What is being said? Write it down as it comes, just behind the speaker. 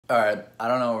All right, I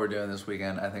don't know what we're doing this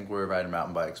weekend. I think we're riding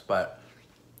mountain bikes, but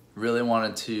really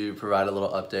wanted to provide a little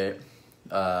update,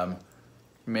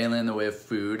 mainly in the way of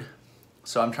food.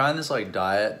 So I'm trying this like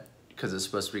diet because it's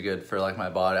supposed to be good for like my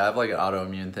body. I have like an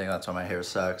autoimmune thing, that's why my hair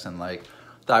sucks, and like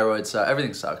thyroid sucks,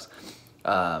 everything sucks.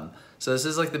 So this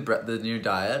is like the new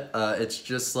diet. It's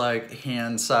just like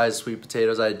hand-sized sweet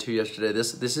potatoes. I had 2 yesterday.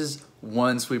 This is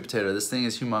 1 sweet potato. This thing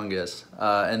is humongous.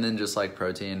 And then just like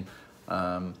protein.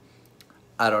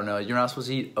 I don't know. You're not supposed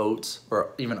to eat oats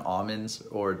or even almonds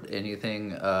or anything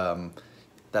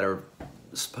that are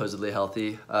supposedly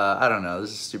healthy. I don't know.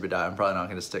 This is a stupid diet. I'm probably not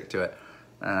going to stick to it.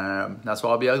 That's why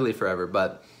I'll be ugly forever.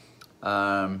 But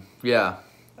yeah,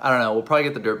 I don't know. We'll probably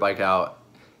get the dirt bike out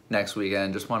next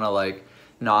weekend. Just want to like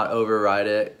not override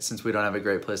it since we don't have a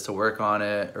great place to work on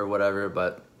it or whatever.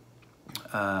 But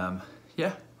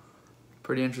yeah,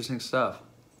 pretty interesting stuff.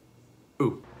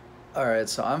 Ooh. All right,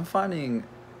 so I'm finding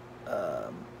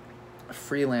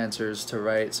freelancers to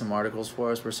write some articles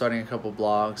for us. We're starting a couple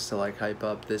blogs to like hype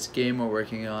up this game we're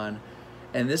working on,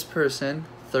 and this person,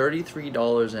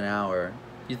 $33 an hour.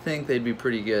 You'd think they'd be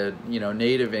pretty good, you know,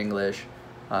 native English.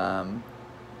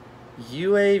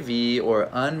 UAV or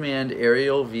unmanned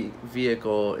aerial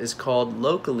vehicle is called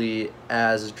locally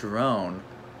as drone.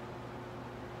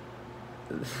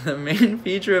 The main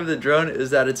feature of the drone is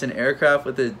that it's an aircraft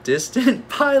with a distant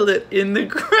pilot in the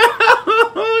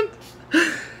ground.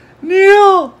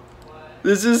 Neil,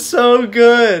 this is so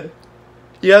good.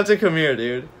 You have to come here,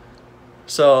 dude.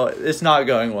 So it's not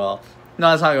going well.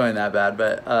 No, it's not going that bad,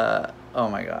 but oh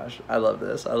my gosh, I love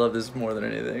this. I love this more than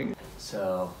anything.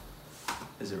 So,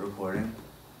 is it recording?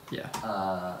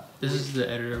 Yeah. This is the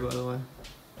editor, by the way.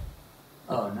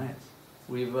 Oh, nice.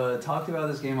 We've talked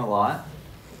about this game a lot.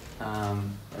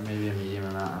 Or maybe a medium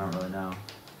amount, I don't really know.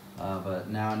 But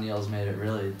now Neil's made it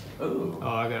really... Ooh. Oh,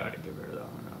 I gotta get rid of that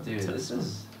one. Dude,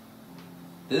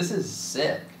 this is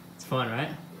sick. It's fun, right?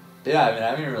 Yeah, I mean, I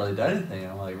haven't even really done anything.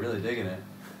 I'm like really digging it.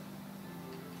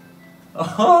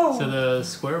 Oh! So the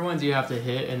square ones you have to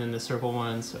hit, and then the circle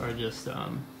ones are just,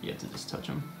 you have to just touch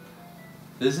them.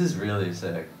 This is really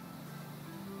sick.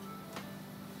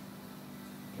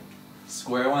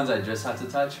 Square ones I just have to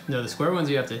touch? No, the square ones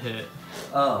you have to hit.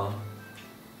 Oh.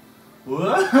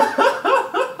 What?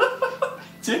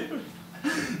 Dude,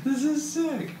 this is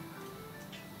sick.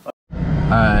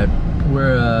 Alright,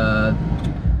 we're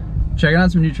checking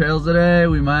out some new trails today.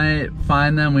 We might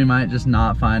find them, we might just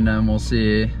not find them, we'll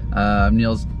see.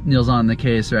 Neil's on the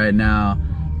case right now.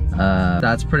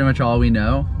 That's pretty much all we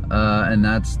know, and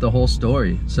that's the whole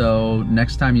story. So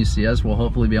next time you see us, we'll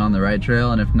hopefully be on the right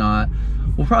trail, and if not,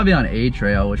 we'll probably be on a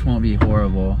trail, which won't be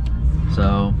horrible.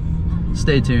 So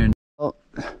stay tuned. Oh,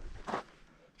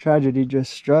 tragedy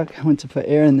just struck. I went to put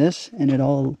air in this and it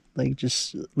all like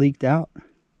just leaked out.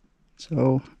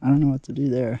 So I don't know what to do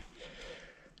there.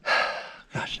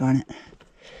 Gosh darn it.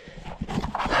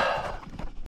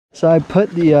 So I put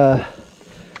the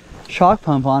shock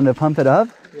pump on to pump it up,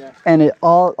 yeah, and it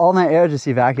all my air just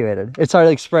evacuated. It started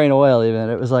like spraying oil even.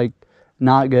 It was like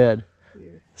not good.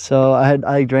 So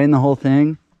I drained the whole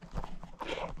thing,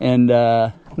 and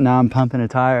now I'm pumping a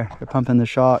tire, or pumping the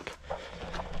shock.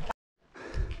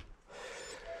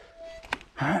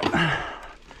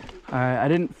 Alright, I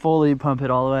didn't fully pump it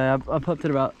all the way. I pumped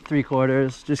it about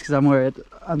 3/4 just because I'm worried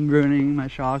I'm ruining my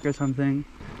shock or something.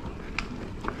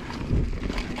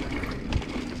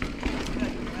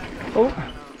 Oh!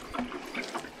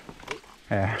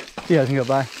 There. You guys can go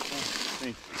by.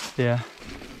 Thanks. Yeah.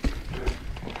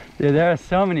 Dude, there are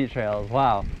so many trails.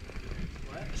 Wow.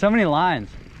 What? So many lines.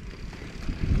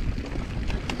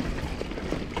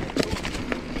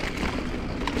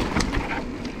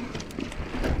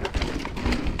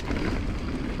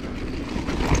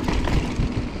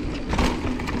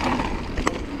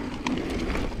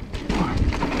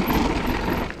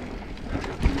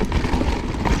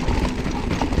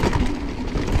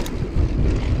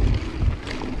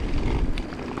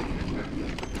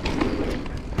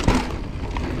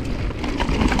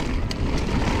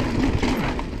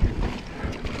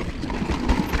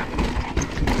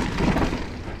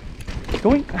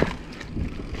 Going.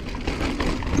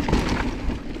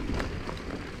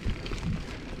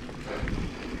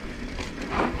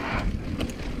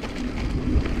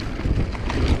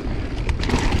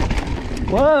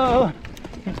 Whoa!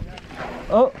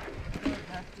 Oh!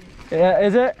 Yeah,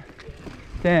 is it?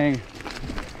 Dang.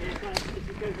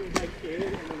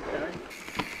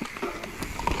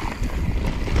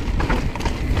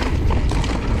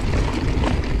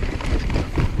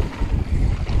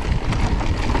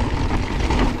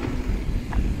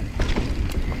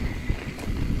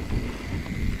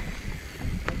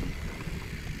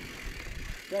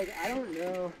 like, I don't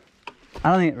know. I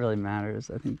don't think it really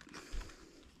matters. I think.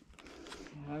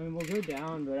 I mean, we'll go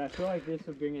down, but I feel like this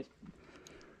will bring us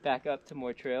back up to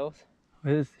more trails.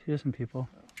 Here's some people.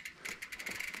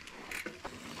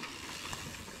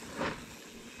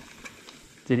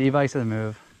 Dude, e-bikes are the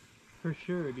move. For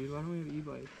sure, dude. Why don't we have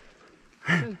e-bikes?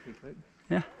 That sounds pretty quick.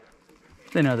 Yeah.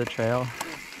 They know the trail.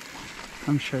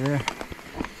 I'm sure they're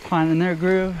finding their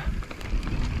groove.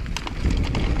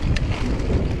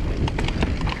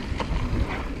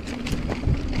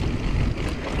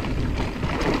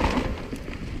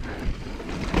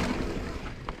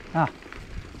 Ah,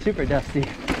 super dusty.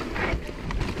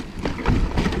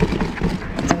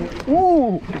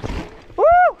 Ooh!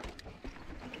 Woo!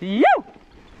 You!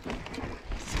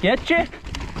 Sketchy!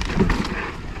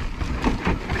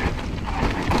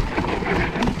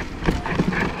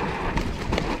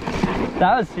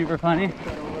 That was super funny. A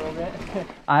little bit.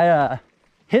 I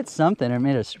hit something and it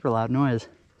made a super loud noise.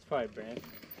 It's probably branch.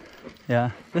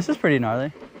 Yeah, this is pretty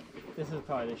gnarly. This is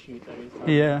probably the chute that he's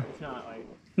talking Yeah. about. It's not like...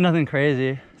 Nothing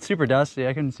crazy. It's super dusty.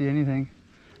 I couldn't see anything.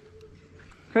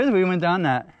 Crazy we went down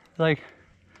that. Like,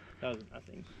 That was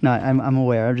nothing. no, I'm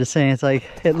aware. I'm just saying it's like,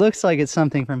 it looks like it's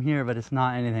something from here, but it's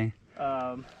not anything.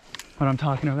 What I'm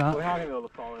talking about. We're not going to be able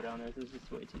to follow down this. It's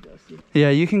just way too dusty. Yeah,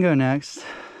 you can go next.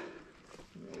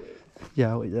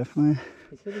 Yeah, wait, definitely.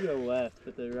 He said to go left,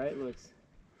 but the right looks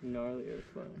gnarlier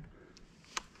fun.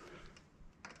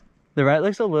 The right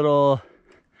looks a little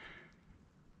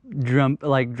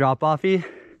drop-offy.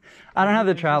 I don't have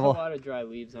the travel. There's a lot of dry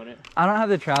leaves on it. I don't have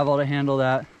the travel to handle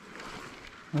that.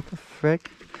 What the frick?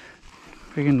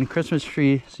 Freaking Christmas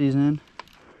tree season.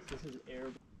 This is air.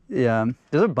 Yeah,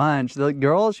 there's a bunch. The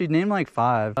girl, she named like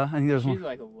 5. I think there's She's one.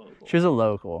 like a local. She was a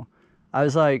local. I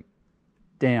was like,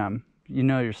 damn, you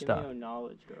know your Give stuff. me no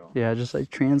knowledge, girl. Yeah, just like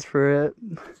transfer it.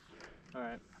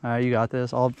 Alright. All right, you got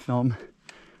this. I'll film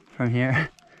from here.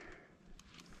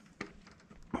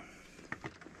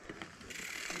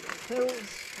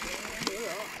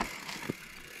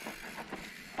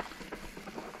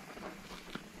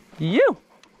 You!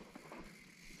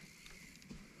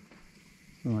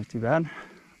 Doesn't look too bad.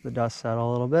 The dust settled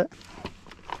a little bit.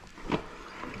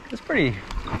 It's pretty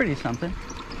something.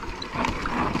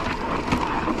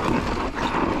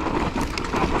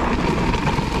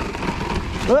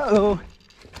 Uh-oh!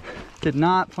 Did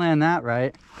not plan that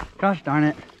right. Gosh darn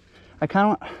it. I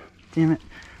kind of want... Damn it.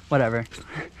 Whatever.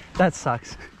 That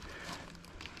sucks.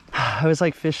 I was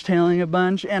like fishtailing a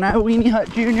bunch and I weenie hut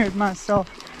junior'd myself.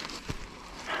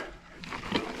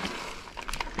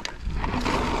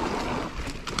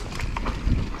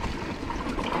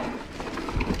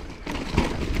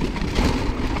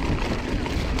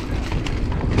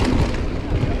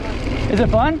 Is it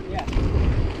fun? Yeah.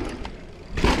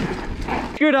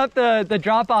 Screwed up the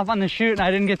drop off on the chute and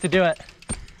I didn't get to do it.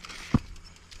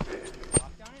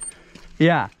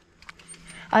 Yeah.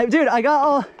 Dude,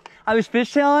 I was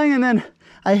fishtailing and then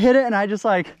I hit it and I just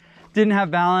like didn't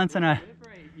have balance and I Hit it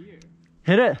right here.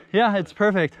 hit it. Yeah, it's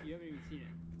perfect. You haven't even seen it.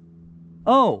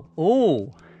 Oh.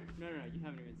 No, you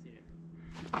haven't even seen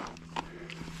it.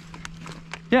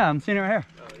 Yeah, I'm seeing it right here.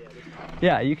 Oh,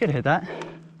 yeah. Yeah, you could hit that.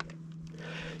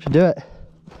 Should do it.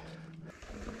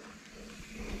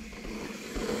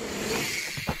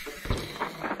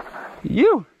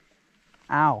 You.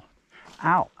 Ow.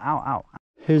 Ow, ow, ow.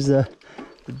 Here's the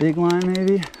big line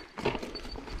maybe.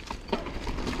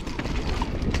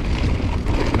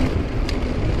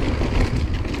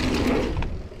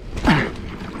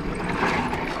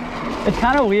 It's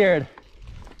kind of weird.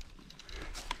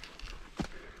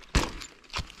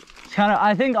 It's kind of,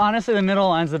 I think honestly the middle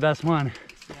line's the best one.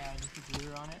 Yeah, just the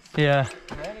glue on it. Yeah.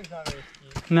 The landing's not very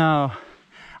steep. No.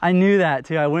 I knew that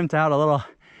too. I wimped out a little.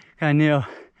 I knew.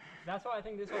 That's why I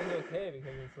think this one's okay,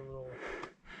 because it's a little,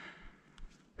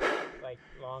 like,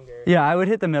 longer. Yeah, I would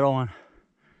hit the middle one.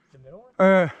 The middle one?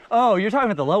 Or, oh, you're talking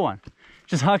about the low one.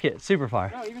 Just huck it super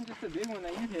far. No, even just the big one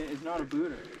that you hit is not a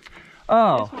booter.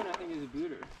 Oh. This one I think is a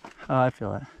booter. Oh, I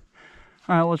feel it.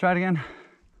 All right, we'll try it again.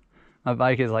 My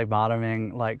bike is like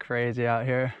bottoming like crazy out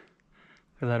here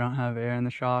because I don't have air in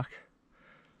the shock.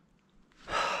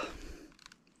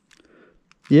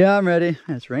 Yeah, I'm ready.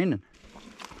 It's raining.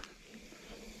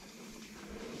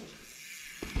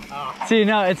 Oh. See,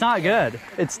 no, it's not good.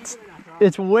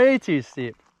 It's way too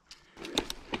steep.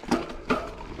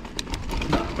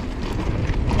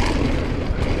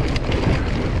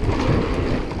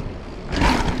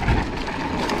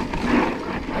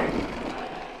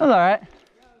 That's all right.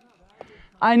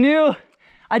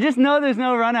 I just know there's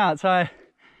no run out, so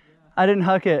I didn't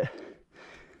huck it.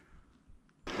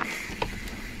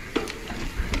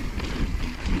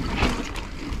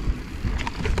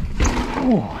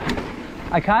 Oh,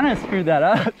 I kind of screwed that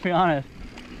up, to be honest.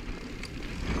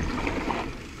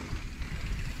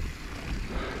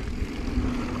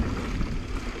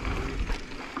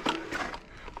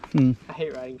 I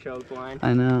hate riding trails blind.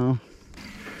 I know.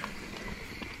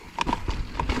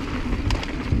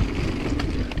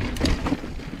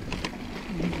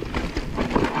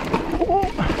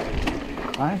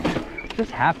 What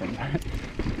just happened?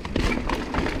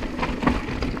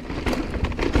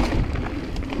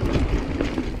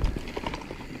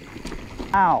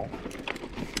 Ow.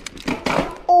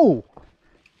 Oh.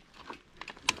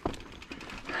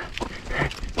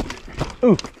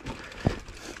 Ooh.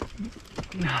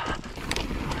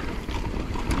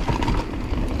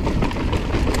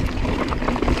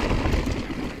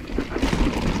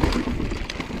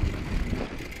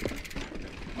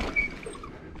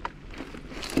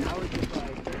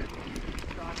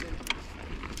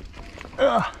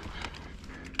 Ugh.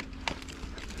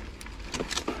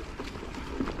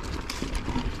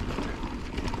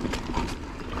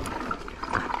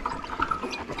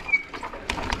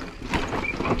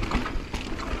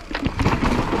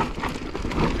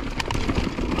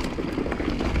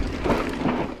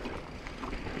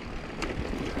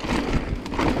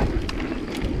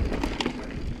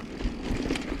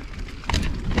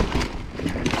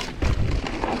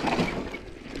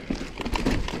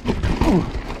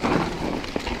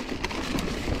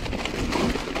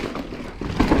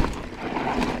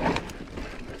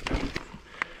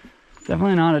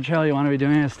 Definitely not a trail you want to be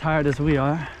doing as tired as we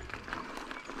are.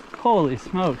 Holy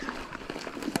smokes.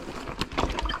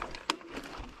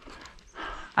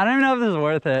 I don't even know if this is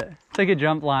worth it. It's like a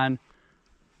jump line,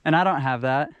 and I don't have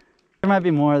that. There might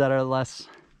be more that are less.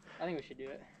 I think we should do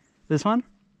it. This one?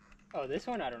 Oh, this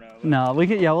one? I don't know. No, we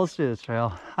could, yeah, let's do this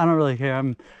trail. I don't really care.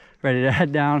 I'm ready to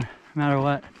head down no matter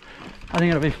what. I think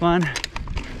it'll be fun.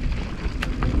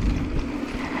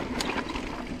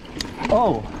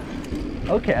 Oh,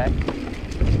 okay.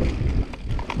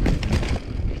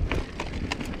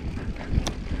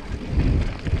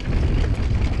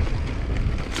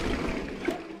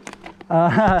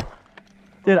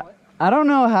 Dude, I don't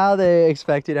know how they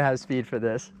expect you to have speed for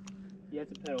this. You have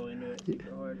to pedal into it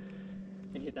super hard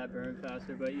and hit that berm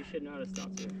faster, but you should know how to stop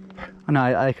it. Oh, no,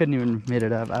 I couldn't even made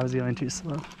it up. I was going too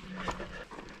slow.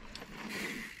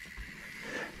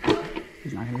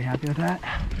 He's not gonna be happy with that.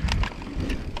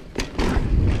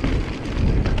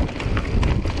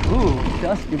 Ooh,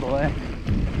 dusty boy.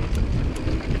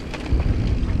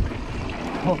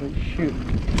 Holy shoot.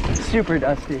 Super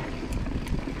dusty.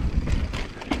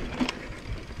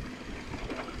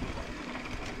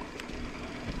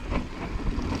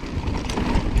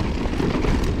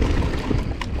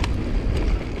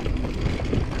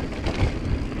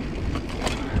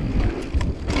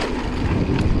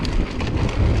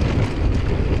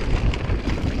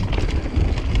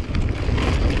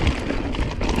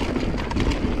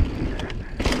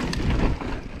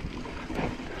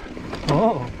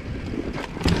 Oh,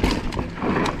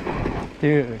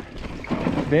 dude,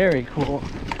 very cool.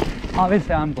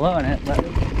 Obviously I'm blowing it, but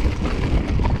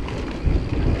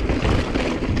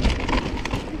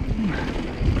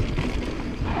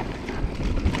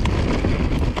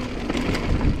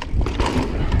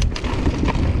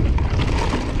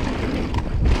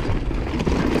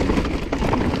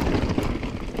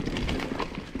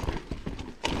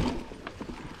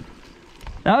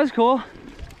that was cool.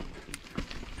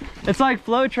 It's like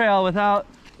flow trail without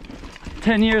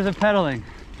 10 years of pedaling.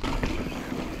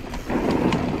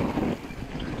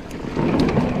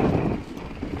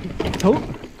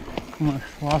 Oh,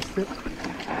 almost lost it.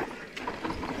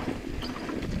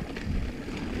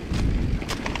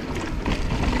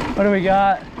 What do we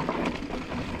got?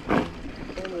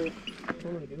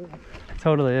 Totally good.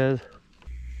 Totally is.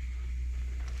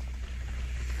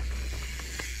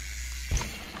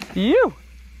 You.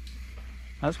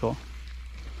 That's cool.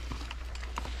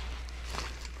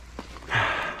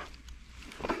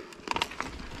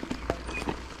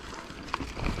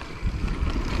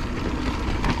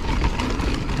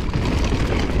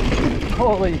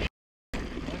 Holy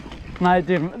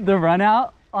dude, the run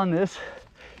out on this,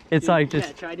 it's like just...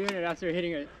 Yeah, try doing it after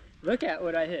hitting it. Look at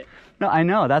what I hit. No, I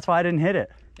know, that's why I didn't hit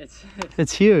it.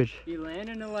 It's huge. You land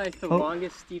into like the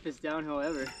longest, steepest downhill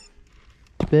ever.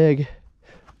 Big.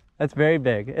 That's very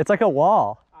big. It's like a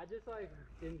wall. I just like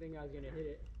didn't think I was gonna hit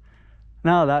it.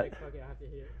 No, Like, fuck it, I have to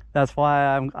hit it. that's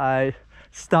why I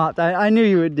stopped. I knew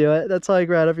you would do it. That's like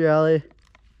right up your alley.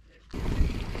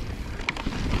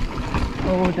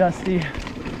 Oh, Dusty.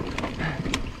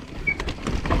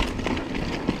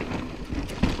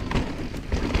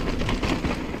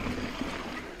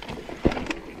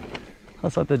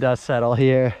 Let's let the dust settle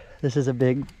here. This is a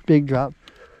big drop,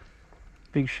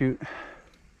 big shoot.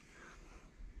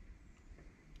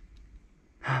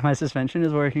 My suspension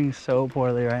is working so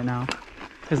poorly right now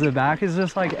because the back is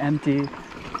just like empty.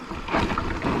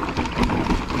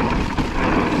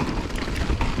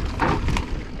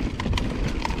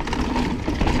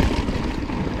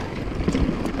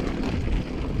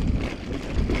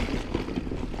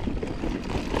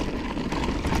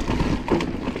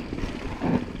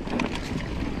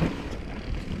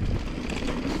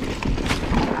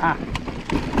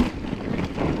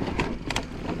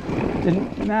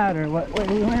 Didn't matter what way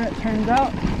we went, it turns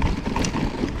out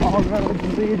all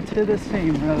roads lead to the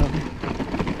same road.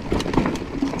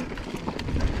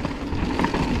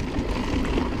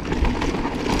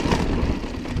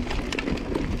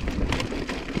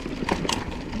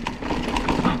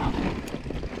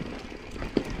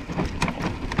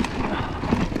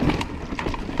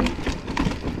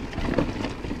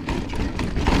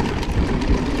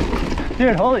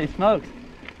 Dude, holy smokes.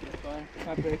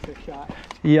 My brakes are shot.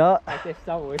 Yeah. Like they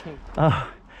stopped working. Oh.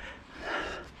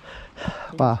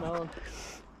 Wow.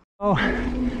 Oh.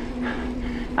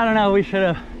 I don't know if we should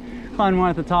have climbed more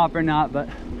at the top or not, but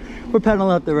we're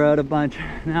pedaling up the road a bunch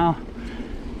now.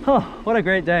 Oh, what a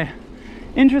great day.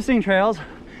 Interesting trails,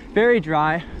 very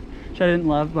dry, which I didn't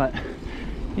love, but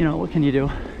you know, what can you do?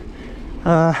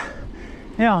 Yeah,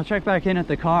 I'll check back in at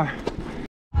the car.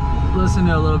 Listen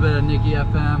to a little bit of Nikki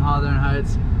FM, Hawthorne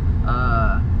Heights.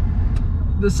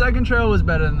 The second trail was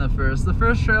better than the first. The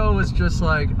first trail was just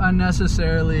like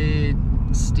unnecessarily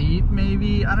steep,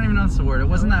 maybe. I don't even know what's the word. It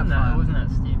wasn't that fun. It wasn't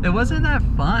that steep. It wasn't that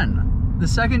fun. The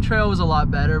second trail was a lot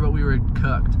better, but we were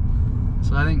cooked.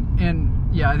 So I think,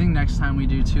 and yeah, I think next time we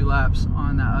do 2 laps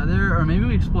on that other, or maybe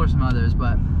we explore some others,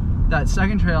 but that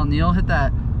second trail, Neil hit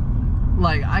that,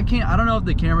 like, I don't know if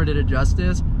the camera did it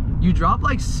justice. You drop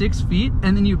like 6 feet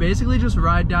and then you basically just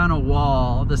ride down a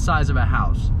wall the size of a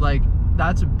house. Like,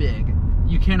 that's big.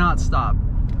 You cannot stop.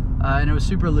 And it was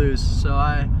super loose, so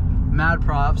mad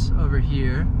props over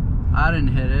here. I didn't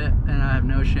hit it and I have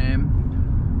no shame.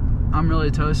 I'm really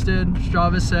toasted.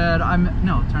 Strava said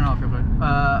no, turn it off real quick.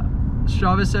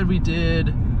 Strava said we did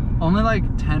only like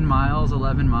 10 miles,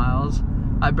 11 miles.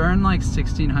 I burned like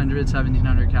 1,600,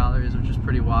 1,700 calories, which is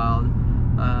pretty wild.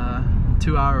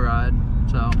 2-hour ride,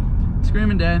 so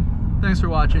screaming day. Thanks for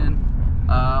watching.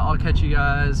 I'll catch you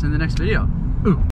guys in the next video. Ooh.